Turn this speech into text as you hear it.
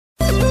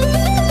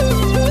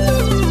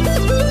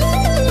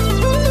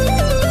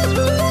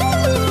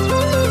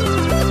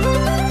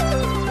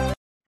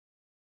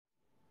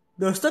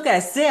दोस्तों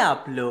कैसे हैं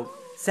आप लोग।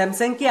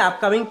 सैमसंग की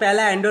अपकमिंग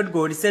पहला एंड्रॉइड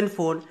गो रिसेंट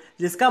फोन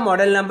जिसका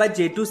मॉडल नंबर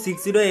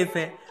J260F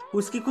है,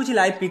 उसकी कुछ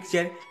लाइव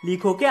पिक्चर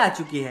लीक होके आ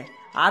चुकी है।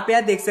 आप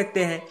यहाँ देख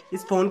सकते हैं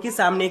इस फोन के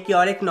सामने की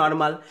और एक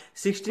नॉर्मल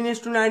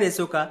 16:9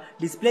 रेशो का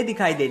डिस्प्ले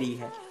दिखाई दे रही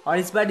है और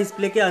इस बार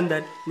डिस्प्ले के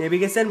अंदर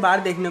नेविगेशन बार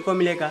देखने को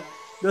मिलेगा।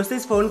 दोस्तों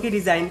इस फोन की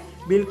डिजाइन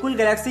बिल्कुल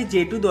गैलेक्सी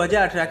J2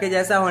 2018 के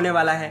जैसा होने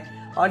वाला है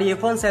और ये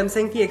फोन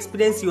सैमसंग की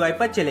एक्सपीरियंस UI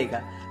पर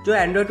चलेगा जो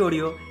एंड्रॉइड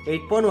ओरियो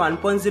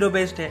 8.1.0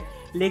 बेस्ड है।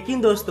 लेकिन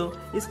दोस्तों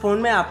इस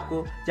फोन में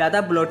आपको ज़्यादा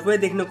ब्लोटवेयर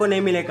देखने को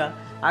नहीं मिलेगा।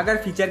 अगर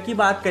फीचर की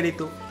बात करें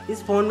तो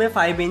इस फोन में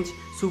 5 इंच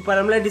सुपर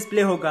एमोलेड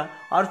डिस्प्ले होगा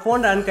और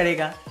फोन रन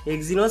करेगा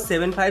Exynos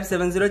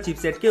 7570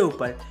 चिपसेट के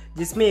ऊपर,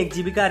 जिसमें 1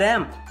 GB का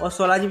रैम और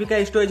 16 GB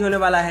का स्टोरेज होने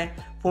वाला है।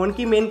 फोन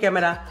की मेन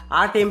कैमरा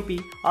 8 MP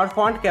और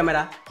फ्रंट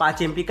कैमरा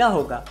 5 MP का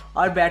होगा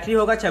और बैटरी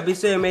होगा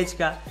 2600 mAh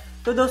का।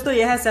 तो दोस्तों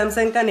यह है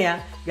सैमसंग का नया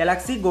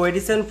गैलेक्सी गो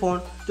एडिशन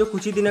फोन जो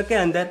कुछ ही दिनों के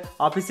अंदर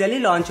ऑफिशियली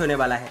लॉन्च होने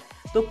वाला है।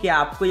 तो क्या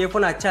आपको ये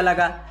फोन अच्छा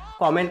लगा,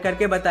 कमेंट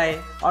करके बताएं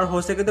और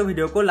हो सके तो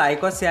वीडियो को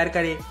लाइक और शेयर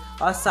करें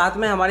और साथ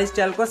में हमारे इस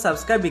चैनल को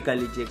सब्सक्राइब भी कर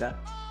लीजिएगा।